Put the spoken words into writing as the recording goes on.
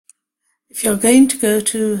If you're going to go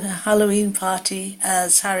to a Halloween party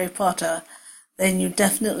as Harry Potter, then you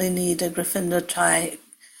definitely need a Gryffindor tie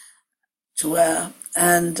to wear.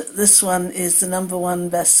 And this one is the #1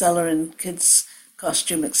 bestseller in kids'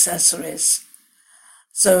 costume accessories.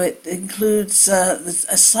 So it includes a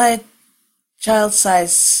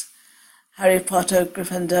child-size Harry Potter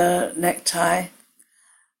Gryffindor necktie.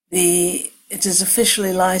 It is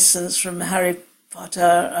officially licensed from Harry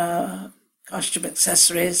Potter costume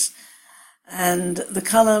accessories, and the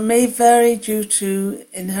color may vary due to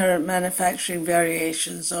inherent manufacturing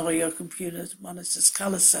variations or your computer monitor's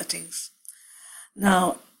color settings.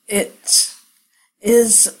 Now, it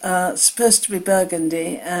is supposed to be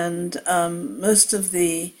burgundy, and most of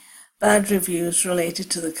the bad reviews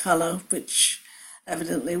related to the color, which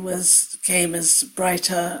evidently came as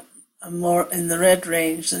brighter and more in the red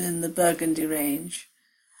range than in the burgundy range.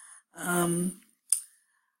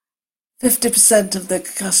 50% of the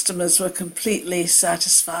customers were completely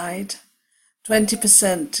satisfied,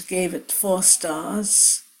 20% gave it 4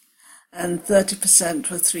 stars, and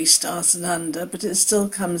 30% were 3 stars and under, but it still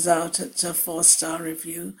comes out at a 4-star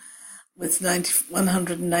review with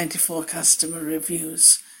 194 customer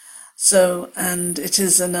reviews. So, and it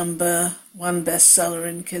is a #1 bestseller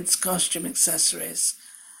in kids' costume accessories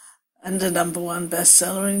and a #1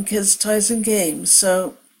 bestseller in kids' toys and games.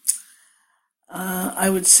 So I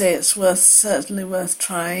would say it's certainly worth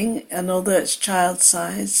trying. And although it's child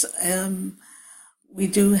size, we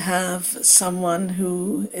do have someone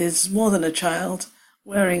who is more than a child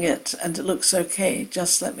wearing it, and it looks okay.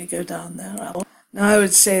 Just let me go down there. Now I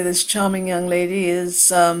would say this charming young lady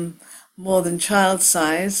is more than child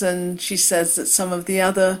size, and she says that some of the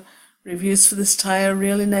other reviews for this tie are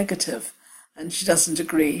really negative, and she doesn't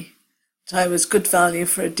agree. The tie was good value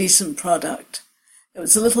for a decent product. It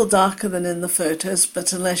was a little darker than in the photos,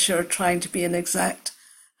 but unless you're trying to be an exact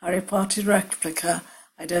Harry Potter replica,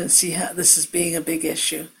 I don't see this as being a big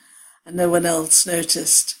issue, and no one else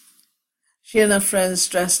noticed. She and her friends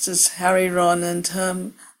dressed as Harry, Ron, and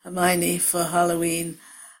Hermione for Halloween,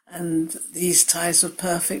 and these ties were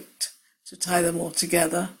perfect to tie them all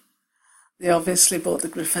together. They obviously bought the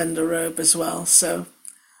Gryffindor robe as well, so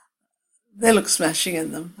they look smashing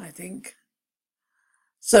in them, I think.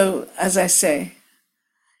 So, as I say,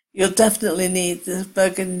 you'll definitely need the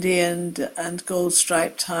burgundy and gold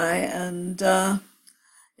striped tie, and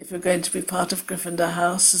if you're going to be part of Gryffindor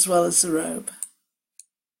House, as well as the robe.